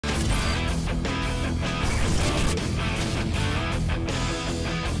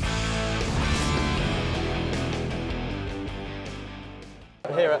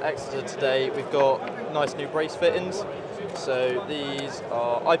here at Exeter today we've got nice new brace fittings. So these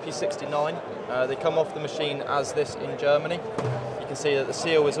are IP69. They come off the machine as this in Germany. You can see that the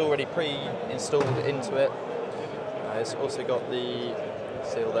seal is already pre-installed into it. It's also got the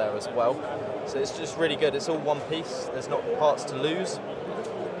seal there as well. So it's just really good. It's all one piece. There's not parts to lose.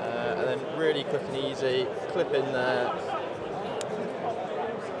 And then really quick and easy, clip in there.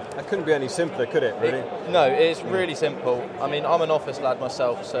 That couldn't be any simpler, could it, really? No, it's really simple. I mean, I'm an office lad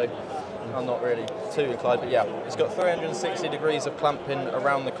myself, so I'm not really too inclined, but yeah, it's got 360 degrees of clamping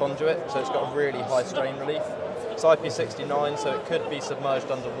around the conduit, so it's got a really high strain relief. It's IP69, so it could be submerged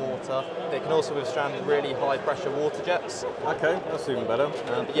underwater. It can also withstand really high pressure water jets. Okay, that's even better.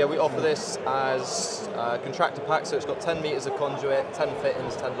 But yeah, we offer this as a contractor pack, so it's got 10 metres of conduit, 10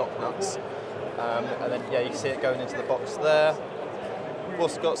 fittings, 10 lock nuts. And then yeah, you can see it going into the box there. We've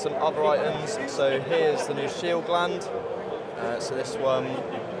also got some other items. So here's the new shield gland. So this one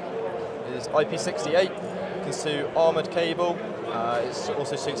is IP68. It can suit armoured cable. It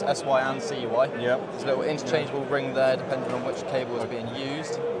also suits SY and CY. Yep. There's a little interchangeable ring there depending on which cable is being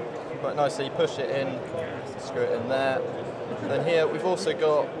used. Quite nicely, you push it in, screw it in there. And then here we've also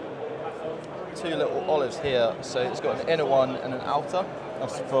got two little olives here. So it's got an inner one and an outer.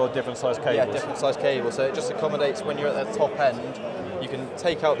 That's for different size cables? Yeah, different size cable. So it just accommodates when you're at the top end, you can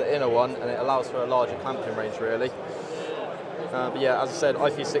take out the inner one and it allows for a larger clamping range really. But yeah, as I said,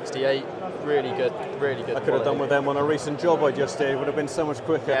 IP68, really good, really good. I could have done with them on a recent job I just did. It would have been so much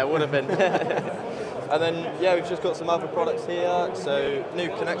quicker. Yeah, it would have been. And then, yeah, we've just got some other products here. So, new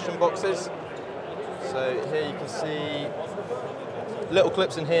connection boxes. So here you can see little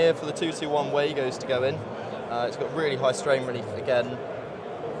clips in here for the 221 Wagos to go in. It's got really high strain relief again.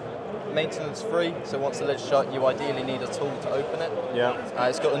 Maintenance free, so once the lid's shut, you ideally need a tool to open it. Yeah.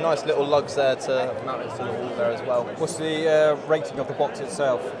 It's got the nice little lugs there to mount it to the wall there as well. What's the rating of the box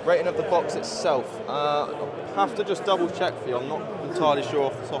itself? Rating of the box itself, I'll have to just double check for you. I'm not entirely sure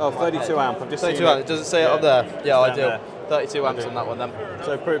off the top of my head. 32 amp. I've just 32 seen amp. Does it say it up there? Yeah, ideal. There. 32 amps on that one then.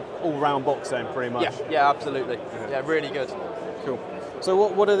 So pretty all-round box then, pretty much. Yeah, absolutely. Yeah, really good. Cool. So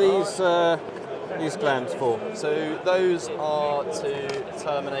what are these glands for? So those are to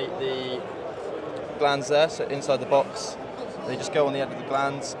terminate the glands there, so inside the box. They just go on the end of the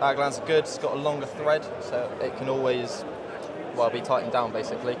glands. Our glands are good, it's got a longer thread, so it can always, well, be tightened down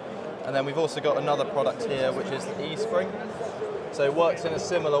basically. And then we've also got another product here, which is the E-spring. So it works in a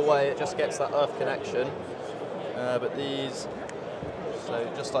similar way, it just gets that earth connection. But these,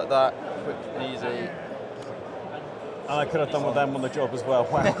 so just like that, quick and easy. And I could have done with them on the job as well.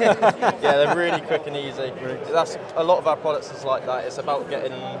 Wow. Yeah, they're really quick and easy. That's a lot of our products is like that. It's about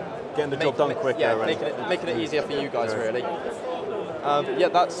getting the job done quicker. Yeah, making it easier for you guys really. Yeah,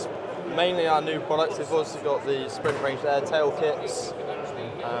 that's mainly our new products. We've also got the sprint range there, tail kits,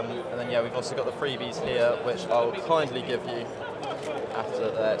 and then yeah, we've also got the freebies here, which I'll kindly give you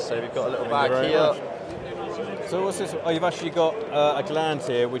after that. So we've got a little bag here. So what's this? Oh, you've actually got a gland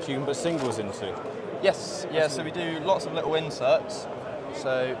here which you can put singles into. Yes, yeah, so we do lots of little inserts.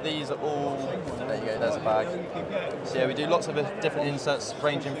 So these are all, there you go, there's a bag. So yeah, we do lots of different inserts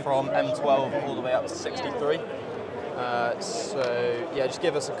ranging from M12 all the way up to 63. So yeah, just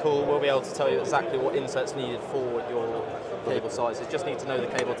give us a call, we'll be able to tell you exactly what insert's needed for your cable sizes. Just need to know the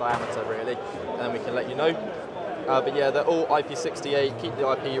cable diameter really, and then we can let you know. But yeah, they're all IP68, keep the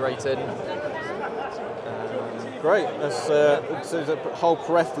IP rating. Great, so there's a whole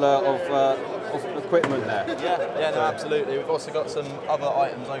plethora of equipment there. Yeah, no, absolutely. We've also got some other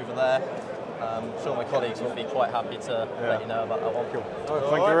items over there. I'm sure my colleagues will be quite happy to let you know about that one. Cool.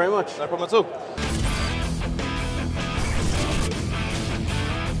 Thank you very much. No problem at all.